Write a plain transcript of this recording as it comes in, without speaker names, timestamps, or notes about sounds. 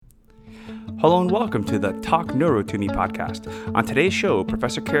Hello and welcome to the Talk Neuro to Me podcast. On today's show,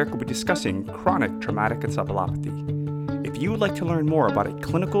 Professor Carrick will be discussing chronic traumatic encephalopathy. If you would like to learn more about a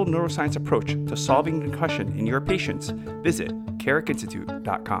clinical neuroscience approach to solving concussion in your patients, visit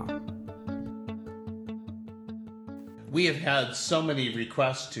carrickinstitute.com. We have had so many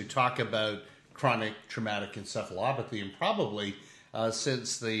requests to talk about chronic traumatic encephalopathy, and probably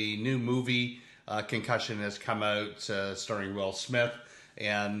since the new movie Concussion has come out, starring Will Smith.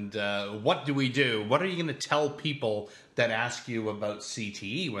 And what do we do? What are you going to tell people that ask you about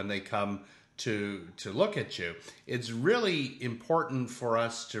CTE when they come to look at you? It's really important for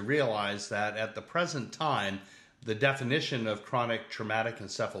us to realize that at the present time, the definition of chronic traumatic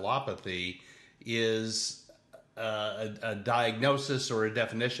encephalopathy is a diagnosis or a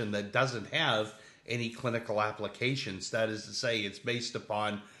definition that doesn't have any clinical applications. That is to say, it's based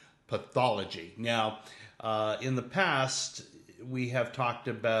upon pathology. Now, in the past, we have talked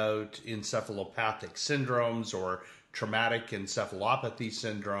about encephalopathic syndromes or traumatic encephalopathy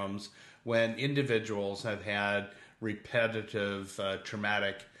syndromes when individuals have had repetitive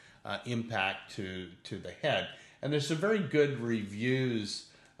traumatic impact to the head. And there's some very good reviews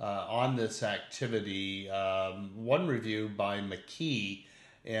on this activity. One review by McKee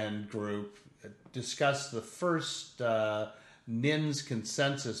and group discussed the first NINS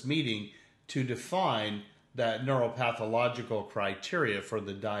consensus meeting to define that neuropathological criteria for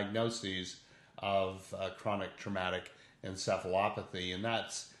the diagnoses of chronic traumatic encephalopathy, and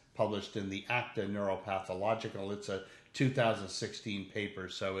that's published in the Acta Neuropathological. It's a 2016 paper,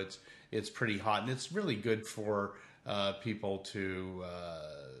 so it's pretty hot, and it's really good for people to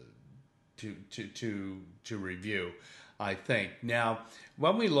review, I think. Now,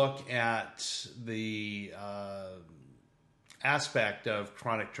 when we look at the aspect of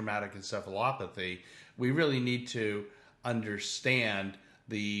chronic traumatic encephalopathy, we really need to understand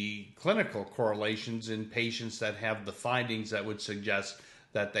the clinical correlations in patients that have the findings that would suggest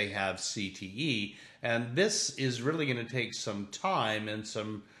that they have CTE. And this is really going to take some time and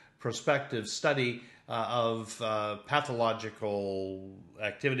some prospective study of pathological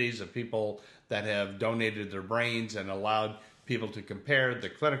activities of people that have donated their brains and allowed people to compare the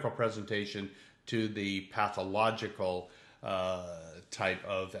clinical presentation to the pathological type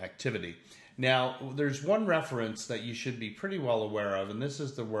of activity. Now, there's one reference that you should be pretty well aware of, and this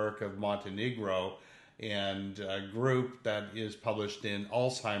is the work of Montenegro and a group that is published in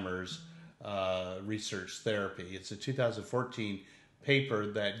Alzheimer's Research Therapy. It's a 2014 paper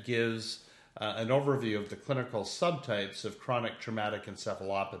that gives an overview of the clinical subtypes of chronic traumatic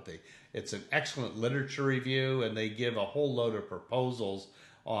encephalopathy. It's an excellent literature review, and they give a whole load of proposals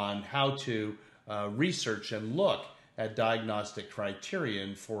on how to research and look at diagnostic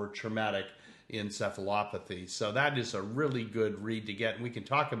criterion for traumatic encephalopathy. So that is a really good read to get, and we can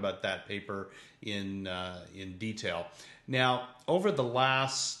talk about that paper in detail. Now, over the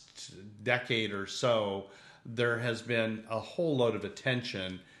last decade or so, there has been a whole load of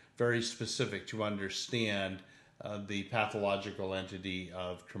attention very specific to understand the pathological entity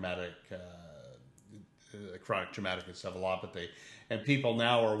of chronic traumatic encephalopathy. And people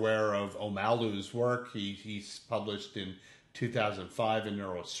now are aware of Omalu's work. He's published in 2005 in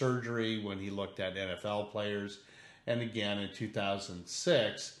neurosurgery when he looked at NFL players. And again in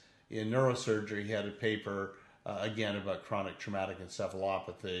 2006 in neurosurgery he had a paper again about chronic traumatic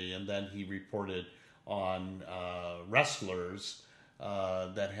encephalopathy. And then he reported on wrestlers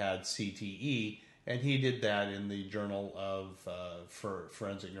that had CTE. And he did that in the Journal of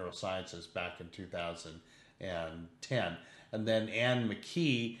Forensic Neurosciences back in 2010. And then Anne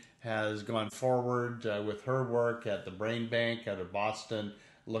McKee has gone forward with her work at the Brain Bank out of Boston,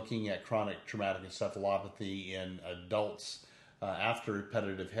 looking at chronic traumatic encephalopathy in adults after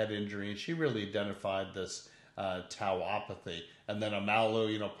repetitive head injury. And she really identified this tauopathy. And then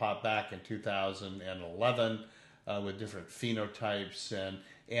Omalu, popped back in 2011 with different phenotypes, and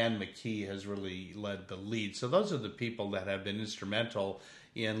Anne McKee has really led the lead. So those are the people that have been instrumental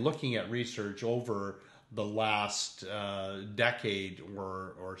in looking at research over the last decade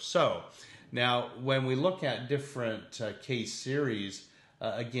or so. Now, when we look at different case series,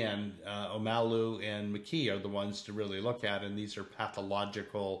 again, Omalu and McKee are the ones to really look at, and these are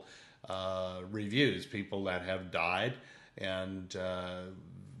pathological reviews, people that have died and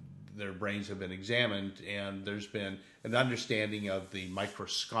their brains have been examined, and there's been an understanding of the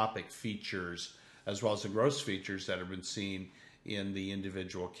microscopic features as well as the gross features that have been seen in the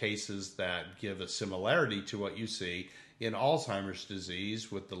individual cases that give a similarity to what you see in Alzheimer's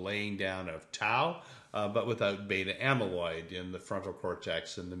disease with the laying down of tau, but without beta amyloid in the frontal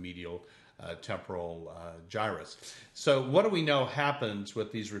cortex and the medial temporal gyrus. So what do we know happens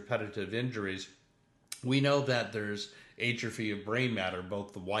with these repetitive injuries? We know that there's atrophy of brain matter,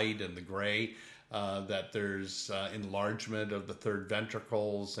 both the white and the gray, that there's enlargement of the third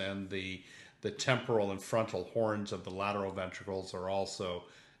ventricles, and the temporal and frontal horns of the lateral ventricles are also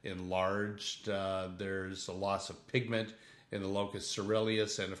enlarged. There's a loss of pigment in the locus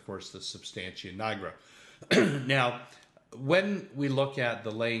coeruleus, and of course the substantia nigra. Now, when we look at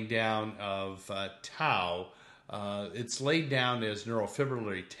the laying down of tau, it's laid down as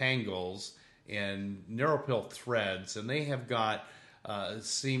neurofibrillary tangles and neuropil threads, and they have got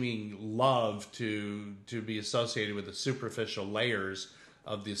seeming love to be associated with the superficial layers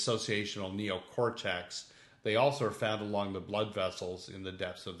of the associational neocortex. They also are found along the blood vessels in the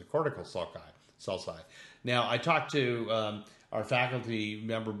depths of the cortical sulci. Now, I talked to our faculty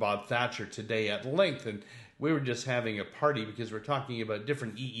member Bob Thatcher today at length, and we were just having a party because we're talking about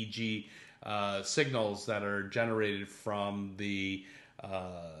different EEG signals that are generated from the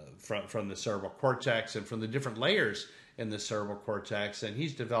cerebral cortex and from the different layers in the cerebral cortex, and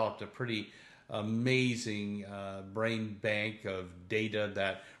he's developed a pretty amazing brain bank of data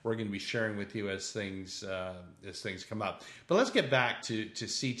that we're going to be sharing with you as things come up. But let's get back to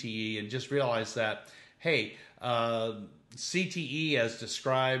CTE and just realize that, hey, CTE as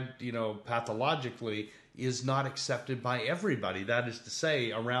described, pathologically, is not accepted by everybody. That is to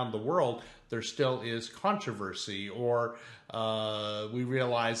say, around the world, there still is controversy, or we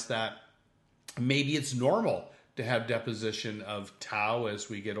realize that maybe it's normal to have deposition of tau as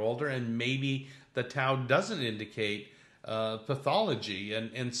we get older, and maybe the tau doesn't indicate pathology.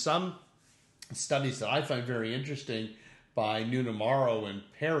 And some studies that I find very interesting by Nunamaro and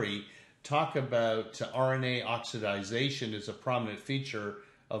Perry talk about RNA oxidization as a prominent feature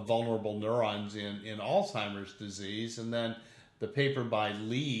of vulnerable neurons in Alzheimer's disease. And then the paper by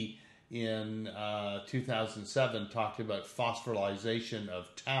Lee in 2007 talked about phosphorylation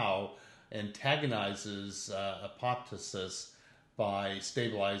of tau antagonizes apoptosis by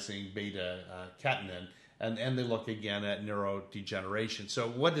stabilizing beta-catenin. And they look again at neurodegeneration. So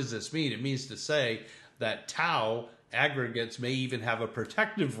what does this mean? It means to say that tau aggregates may even have a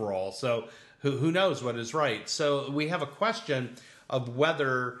protective role. So who knows what is right? So we have a question of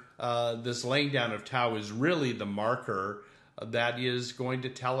whether this laying down of tau is really the marker that is going to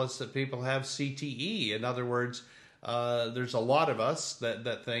tell us that people have CTE. In other words, there's a lot of us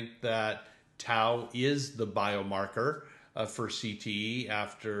that think that tau is the biomarker for CTE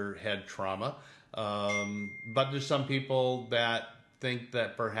after head trauma. But there's some people that think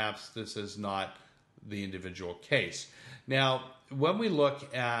that perhaps this is not the individual case. Now, when we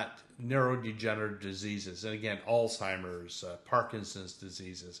look at neurodegenerative diseases, and again, Alzheimer's, Parkinson's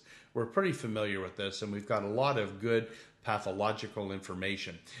diseases, we're pretty familiar with this, and we've got a lot of good pathological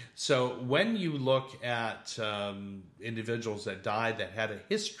information. So when you look at individuals that died that had a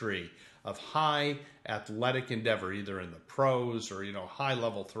history of high athletic endeavor, either in the pros or high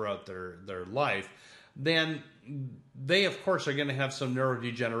level throughout their life, then they of course are going to have some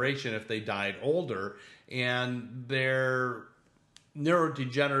neurodegeneration if they died older, and their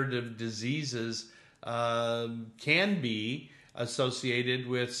neurodegenerative diseases can be associated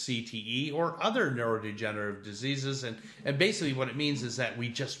with CTE or other neurodegenerative diseases, and basically what it means is that we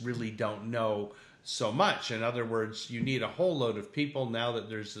just really don't know so much. In other words, you need a whole load of people now that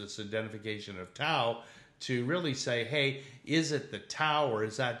there's this identification of tau to really say, hey, is it the tau, or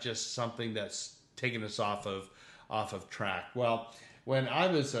is that just something that's taken us off of track? Well, when I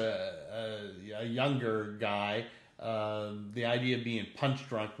was a younger guy, the idea of being punch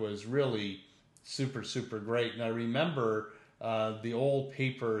drunk was really super, super great. And I remember the old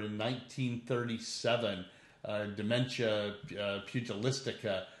paper in 1937, Dementia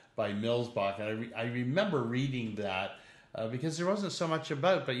Pugilistica by Millsbach. And I remember reading that because there wasn't so much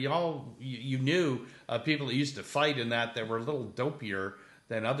about, but you knew people that used to fight in that were a little dopier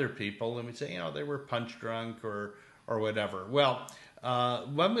than other people, and we'd say, they were punch drunk or whatever. Well,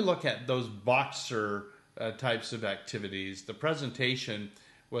 when we look at those boxer types of activities, the presentation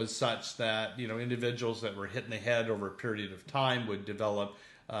was such that individuals that were hit in the head over a period of time would develop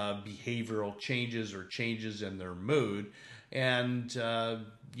behavioral changes or changes in their mood, and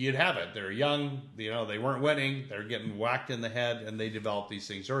you'd have it. They're young, they weren't winning, they're getting whacked in the head, and they developed these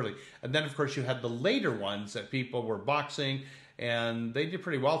things early. And then, of course, you had the later ones that people were boxing, and they did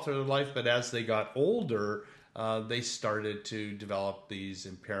pretty well through their life, but as they got older, they started to develop these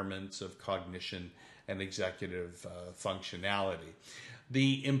impairments of cognition and executive functionality.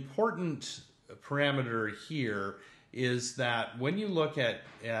 The important parameter here is that when you look at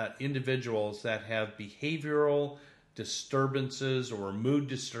individuals that have behavioral disturbances or mood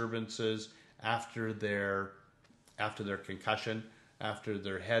disturbances after their concussion, after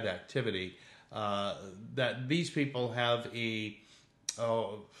their head activity, that these people have a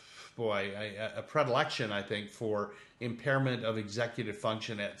predilection, I think, for impairment of executive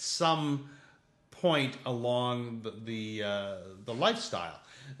function at some point along the lifestyle.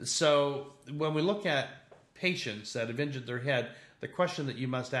 So when we look at patients that have injured their head, the question that you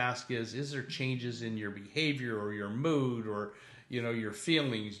must ask is there changes in your behavior or your mood or your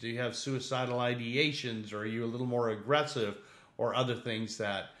feelings? Do you have suicidal ideations, or are you a little more aggressive, or other things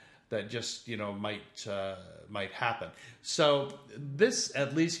that just might happen? So this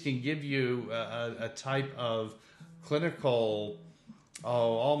at least can give you a type of clinical,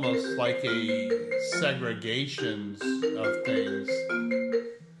 almost like a segregation of things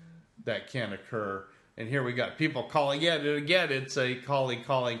that can occur. And here we got people calling in, and again, it's a colleague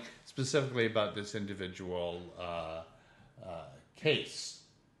calling specifically about this individual case.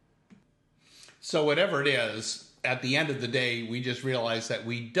 So whatever it is, at the end of the day, we just realize that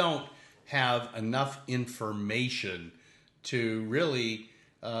we don't have enough information to really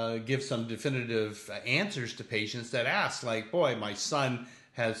give some definitive answers to patients that ask, like, boy, my son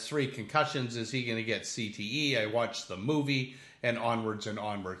has 3 concussions. Is he going to get CTE? I watched the movie, and onwards and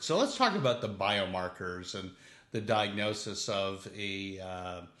onwards. So let's talk about the biomarkers and the diagnosis of a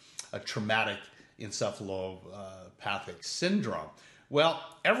traumatic encephalopathic syndrome. Well,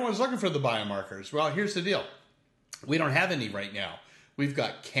 everyone's looking for the biomarkers. Well, here's the deal. We don't have any right now. We've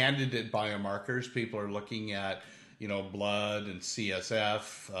got candidate biomarkers. People are looking at, blood and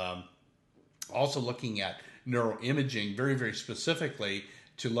CSF, also looking at neuroimaging very, very specifically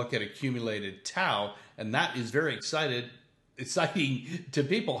to look at accumulated tau, and that is very exciting to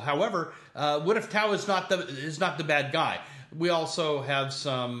people. However, what if tau is not the bad guy? We also have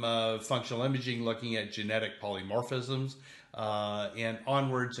some functional imaging looking at genetic polymorphisms, and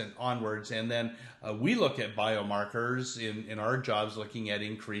onwards and onwards. And then we look at biomarkers in our jobs looking at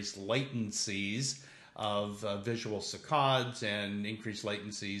increased latencies of visual saccades and increased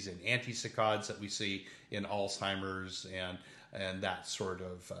latencies in anti-saccades that we see in Alzheimer's and that sort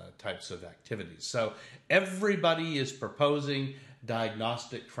of types of activities. So everybody is proposing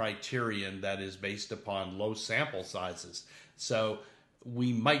diagnostic criterion that is based upon low sample sizes. So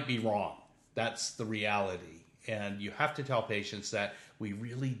we might be wrong. That's the reality. And you have to tell patients that we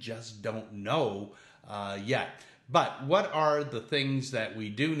really just don't know yet. But what are the things that we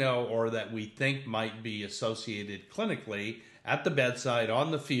do know or that we think might be associated clinically at the bedside,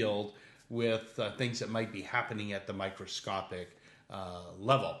 on the field, with things that might be happening at the microscopic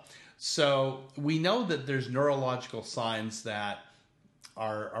level? So we know that there's neurological signs that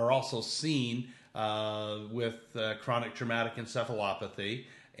are also seen with chronic traumatic encephalopathy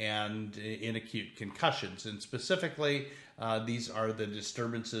and in acute concussions. And specifically, these are the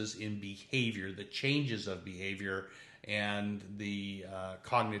disturbances in behavior, the changes of behavior, and the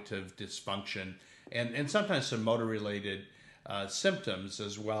cognitive dysfunction, and sometimes some motor-related symptoms,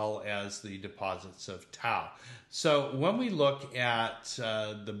 as well as the deposits of tau. So when we look at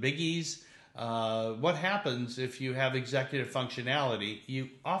the biggies, what happens if you have executive functionality? You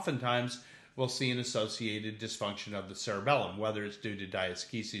oftentimes will see an associated dysfunction of the cerebellum, whether it's due to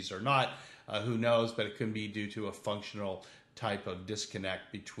diaskesis or not, who knows, but it can be due to a functional type of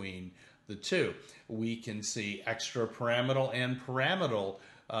disconnect between the two. We can see extrapyramidal and pyramidal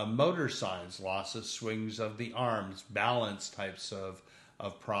motor signs, loss of swings of the arms, balance types of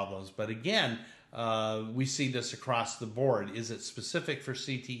problems. But again, we see this across the board. Is it specific for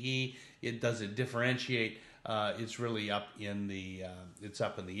CTE? Does it differentiate? It's really up in the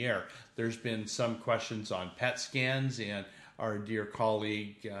air. There's been some questions on PET scans, and our dear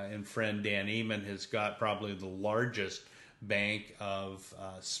colleague and friend Dan Eman has got probably the largest bank of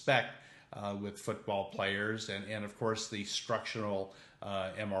SPECT with football players, and of course the structural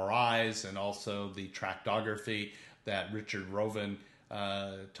MRIs, and also the tractography that Richard Roven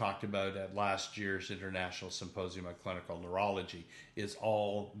talked about at last year's International Symposium on Clinical Neurology is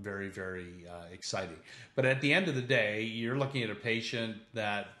all very, very exciting. But at the end of the day, you're looking at a patient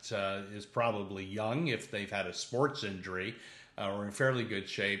that is probably young if they've had a sports injury or in fairly good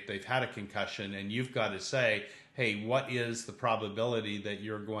shape, they've had a concussion, and you've got to say, hey, what is the probability that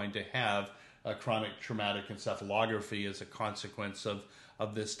you're going to have a chronic traumatic encephalography as a consequence of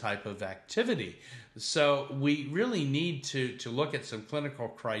this type of activity? So we really need to look at some clinical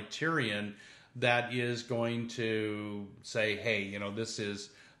criterion that is going to say, hey, this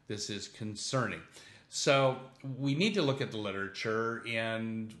is concerning. So we need to look at the literature,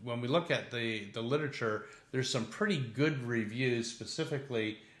 and when we look at the literature, there's some pretty good reviews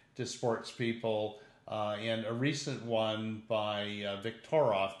specifically to sports people and a recent one by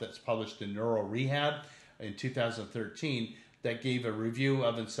Victorov that's published in Neurorehab in 2013 that gave a review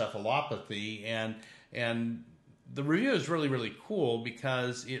of encephalopathy, and the review is really, really cool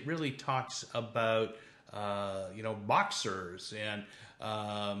because it really talks about boxers, and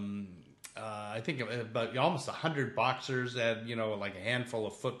I think about almost 100 boxers and like a handful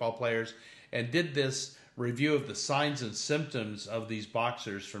of football players, and did this review of the signs and symptoms of these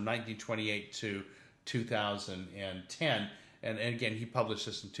boxers from 1928 to 2010. And again, he published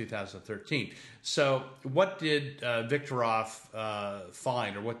this in 2013. So what did Victorov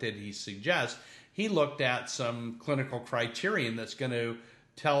find, or what did he suggest? He looked at some clinical criterion that's going to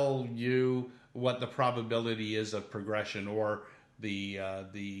tell you what the probability is of progression, or the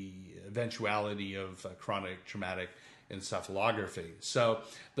eventuality of chronic traumatic encephalography. So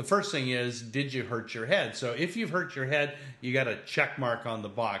the first thing is, did you hurt your head? So if you've hurt your head, you got a check mark on the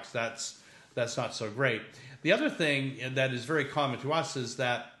box. That's not so great. The other thing that is very common to us is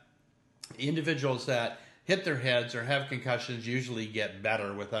that individuals that hit their heads or have concussions usually get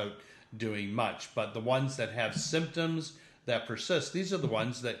better without doing much. But the ones that have symptoms that persist, these are the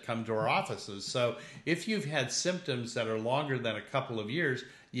ones that come to our offices. So if you've had symptoms that are longer than a couple of years,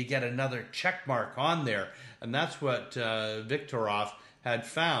 you get another check mark on there. And that's what Victorov had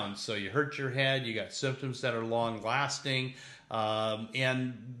found. So you hurt your head, you got symptoms that are long lasting,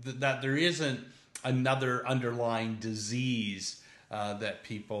 and that there isn't another underlying disease that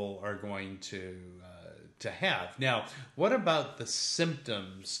people are going to have. Now, what about the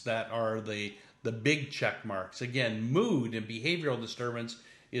symptoms that are the big check marks? Again, mood and behavioral disturbance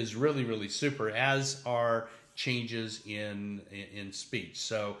is really, really super, as are changes in speech.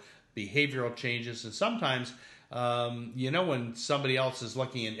 So behavioral changes, and sometimes when somebody else is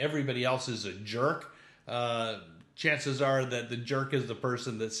looking and everybody else is a jerk, chances are that the jerk is the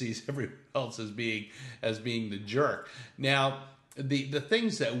person that sees everyone else as being the jerk. Now, the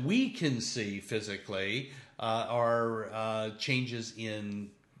things that we can see physically are changes in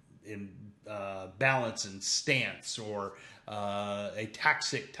balance and stance, or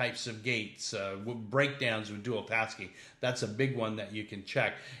ataxic types of gaits, breakdowns with dual tasking. That's a big one that you can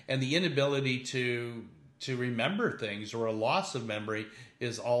check. And the inability to remember things, or a loss of memory,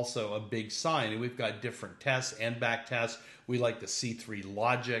 is also a big sign. And we've got different tests, NBAC tests. We like the C3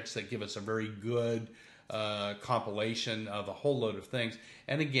 Logics that give us a very good compilation of a whole load of things.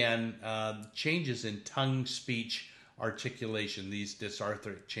 And again, changes in tongue, speech, articulation, these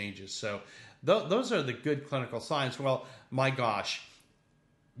dysarthric changes. So those are the good clinical signs. Well, my gosh,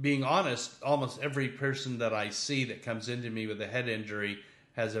 being honest, almost every person that I see that comes into me with a head injury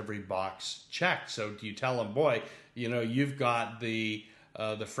has every box checked. So do you tell them, boy, you've got the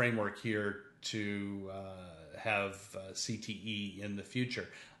framework here to have CTE in the future?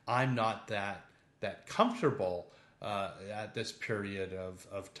 I'm not that comfortable at this period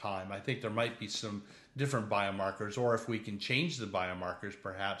of time. I think there might be some different biomarkers, or if we can change the biomarkers,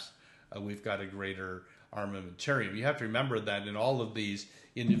 perhaps we've got a greater armamentarium. You have to remember that in all of these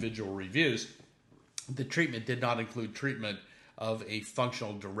individual reviews, the treatment did not include treatment of a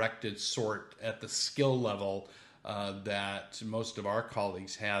functional directed sort at the skill level that most of our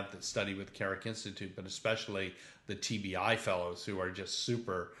colleagues have that study with Carrick Institute, but especially the TBI fellows, who are just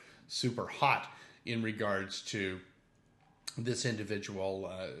super, super hot in regards to this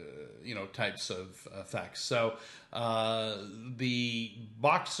individual, types of effects. So the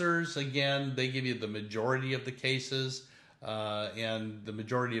boxers, again, they give you the majority of the cases, and the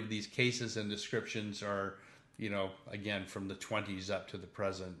majority of these cases and descriptions are, again, from the 20s up to the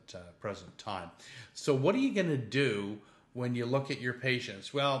present time. So what are you going to do when you look at your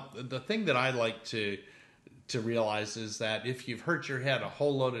patients? Well, the thing that I like to realize is that if you've hurt your head a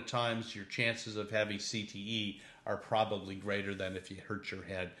whole load of times, your chances of having CTE are probably greater than if you hurt your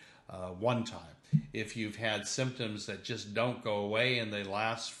head one time. If you've had symptoms that just don't go away and they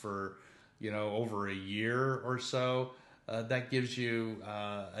last for over a year or so, that gives you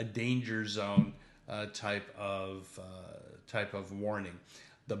a danger zone type of warning.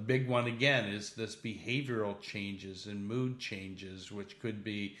 The big one, again, is this behavioral changes and mood changes, which could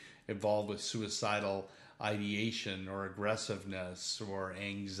be involved with suicidal ideation or aggressiveness or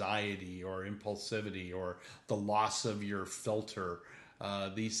anxiety or impulsivity or the loss of your filter.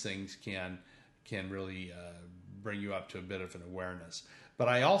 These things can really bring you up to a bit of an awareness. But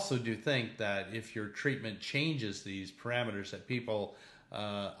I also do think that if your treatment changes these parameters, that people,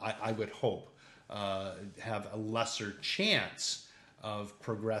 I would hope, have a lesser chance of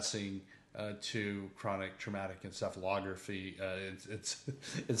progressing to chronic traumatic encephalopathy,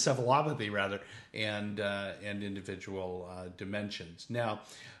 encephalopathy rather, and individual dimensions. Now,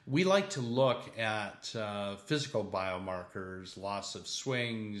 we like to look at physical biomarkers, loss of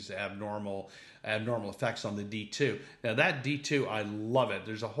swings, abnormal effects on the D2. Now, that D2, I love it.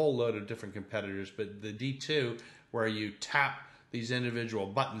 There's a whole load of different competitors, but the D2, where you tap these individual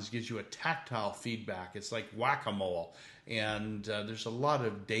buttons, gives you a tactile feedback. It's like whack-a-mole, and there's a lot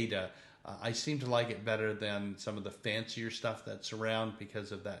of data. I seem to like it better than some of the fancier stuff that's around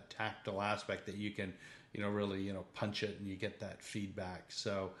because of that tactile aspect that you can, really, punch it and you get that feedback.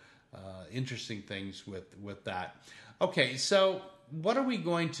 So interesting things with that. Okay, so what are we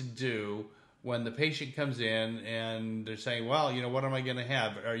going to do when the patient comes in and they're saying, well, what am I going to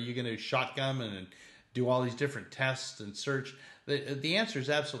have? Are you going to shotgun and do all these different tests and search? The answer is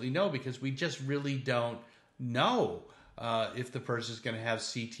absolutely no, because we just really don't know if the person is going to have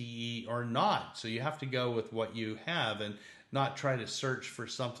CTE or not. So you have to go with what you have and not try to search for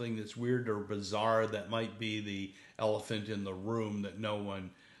something that's weird or bizarre that might be the elephant in the room that no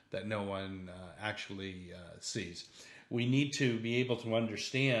one actually sees. We need to be able to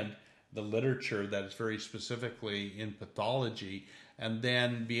understand the literature that is very specifically in pathology, and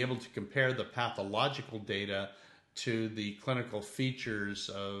then be able to compare the pathological data to the clinical features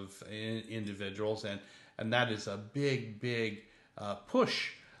of individuals, and that is a big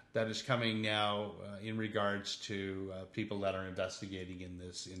push that is coming now in regards to people that are investigating in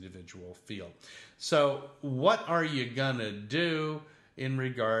this individual field. So what are you gonna do in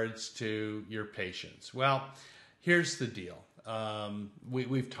regards to your patients? Well, here's the deal.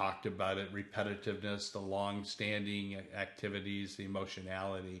 We've talked about it: repetitiveness, the long-standing activities, the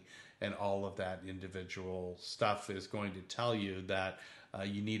emotionality, and all of that individual stuff is going to tell you that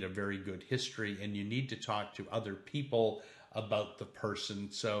you need a very good history, and you need to talk to other people about the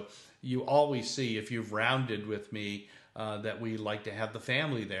person. So you always see, if you've rounded with me, that we like to have the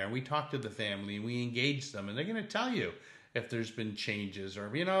family there, and we talk to the family and we engage them, and they're going to tell you if there's been changes, or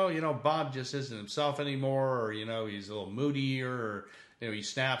Bob just isn't himself anymore, or he's a little moodier, or he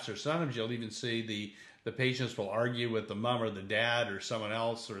snaps, or sometimes you'll even see the patients will argue with the mom or the dad or someone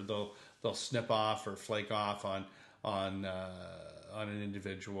else, or they'll snip off or flake off on an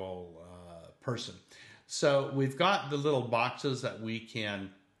individual person. So we've got the little boxes that we can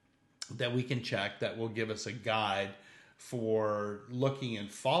check that will give us a guide for looking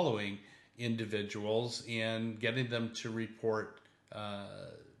and following individuals and getting them to report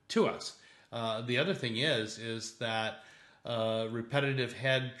to us. The other thing is that repetitive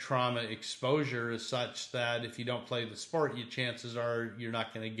head trauma exposure is such that if you don't play the sport, your chances are you're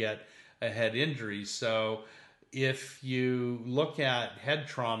not going to get a head injury. So if you look at head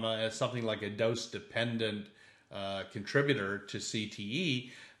trauma as something like a dose-dependent contributor to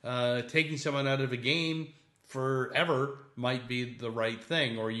CTE, taking someone out of a game forever might be the right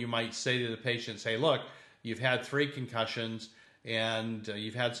thing. Or you might say to the patient, say, look, you've had 3 concussions and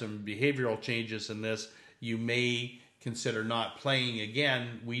you've had some behavioral changes in this. You may consider not playing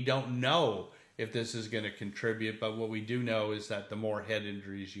again. We don't know if this is going to contribute, but what we do know is that the more head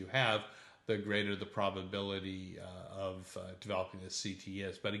injuries you have, the greater the probability of developing this CTE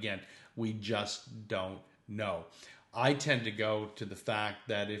is. But again, we just don't know. I tend to go to the fact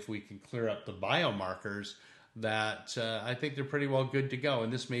that if we can clear up the biomarkers, that I think they're pretty well good to go.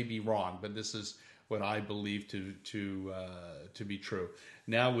 And this may be wrong, but this is what I believe to be true.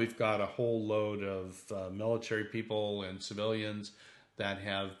 Now we've got a whole load of military people and civilians that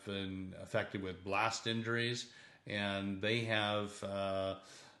have been affected with blast injuries, and they have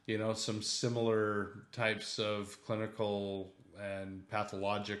some similar types of clinical and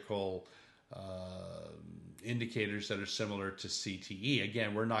pathological indicators that are similar to CTE.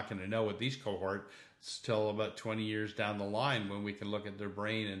 Again, we're not going to know with these cohorts till about 20 years down the line, when we can look at their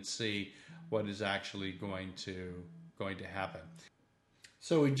brain and see what is actually going to happen.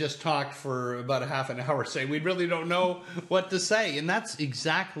 So we just talked for about a half an hour saying we really don't know what to say, and that's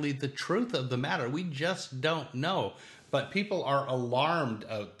exactly the truth of the matter. We just don't know. But people are alarmed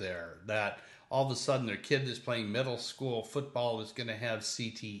out there that all of a sudden their kid that's playing middle school football is going to have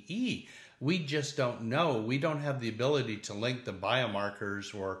CTE. We just don't know. We don't have the ability to link the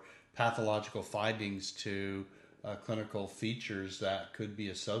biomarkers or pathological findings to clinical features that could be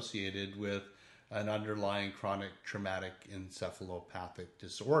associated with an underlying chronic traumatic encephalopathic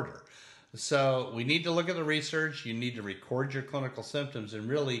disorder. So we need to look at the research. You need to record your clinical symptoms and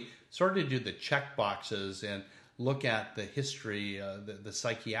really sort of do the check boxes and look at the history, the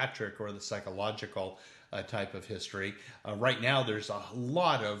psychiatric or the psychological type of history. Right now, there's a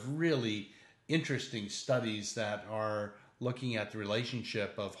lot of really interesting studies that are looking at the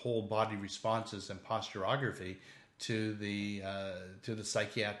relationship of whole body responses and posturography to the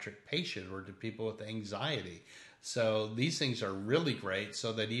psychiatric patient or to people with anxiety. So these things are really great,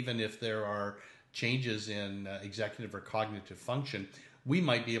 so that even if there are changes in executive or cognitive function, we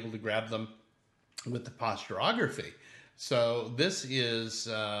might be able to grab them with the posturography. So this is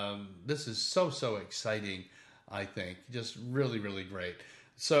so exciting, I think. Just really, really great.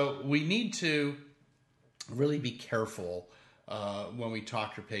 So we need to really be careful when we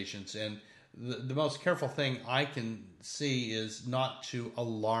talk to patients. And the most careful thing I can see is not to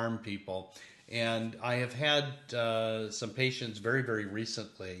alarm people. And I have had some patients very, very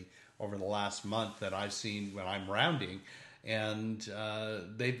recently over the last month that I've seen when I'm rounding, and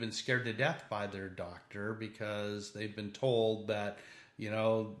they've been scared to death by their doctor because they've been told that,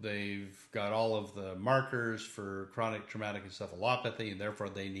 they've got all of the markers for chronic traumatic encephalopathy and therefore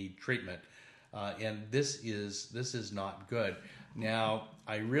they need treatment. And this is not good. Now,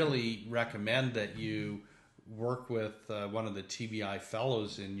 I really recommend that you work with one of the TBI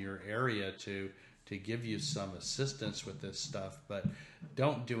fellows in your area to give you some assistance with this stuff, but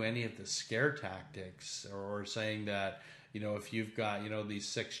don't do any of the scare tactics or saying that, if you've got, these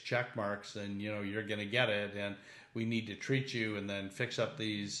 6 check marks, then, you're going to get it and we need to treat you and then fix up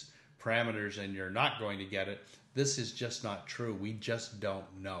these parameters and you're not going to get it. This is just not true. We just don't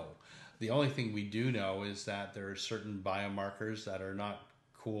know. The only thing we do know is that there are certain biomarkers that are not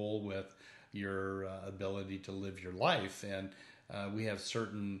cool with your ability to live your life. And we have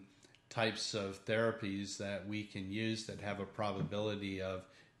certain types of therapies that we can use that have a probability of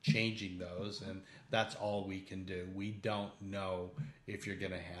changing those. And that's all we can do. We don't know if you're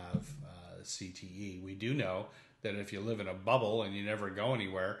going to have CTE. We do know that if you live in a bubble and you never go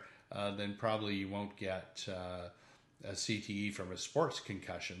anywhere, then probably you won't get a CTE from a sports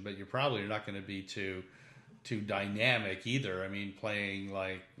concussion, but you're probably not going to be too dynamic either. I mean, playing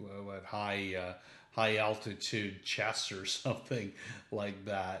like high altitude chess or something like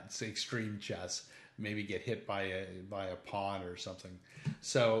that. It's extreme chess. Maybe get hit by a pawn or something.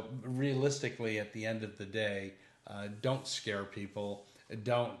 So realistically, at the end of the day, don't scare people.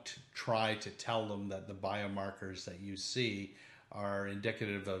 Don't try to tell them that the biomarkers that you see are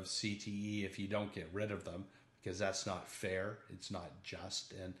indicative of CTE if you don't get rid of them, because that's not fair. It's not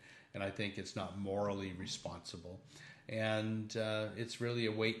just, and I think it's not morally responsible. And it's really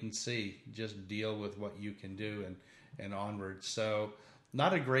a wait and see. Just deal with what you can do and onward. So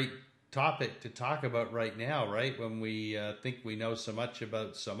not a great topic to talk about right now, right? When we think we know so much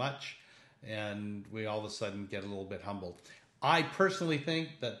about so much, and we all of a sudden get a little bit humbled. I personally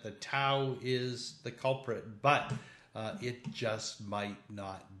think that the tau is the culprit, but it just might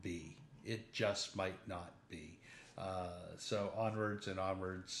not be. It just might not be. So onwards and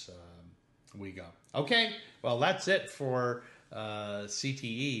onwards we go. Okay, well, that's it for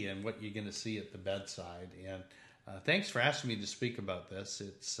CTE and what you're going to see at the bedside. And thanks for asking me to speak about this.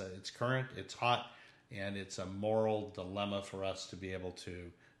 It's current, it's hot, and it's a moral dilemma for us to be able to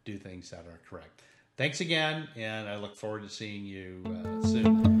do things that are correct. Thanks again, and I look forward to seeing you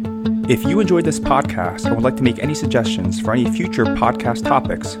soon. If you enjoyed this podcast and would like to make any suggestions for any future podcast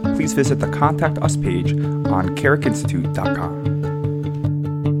topics, please visit the Contact Us page on carrickinstitute.com.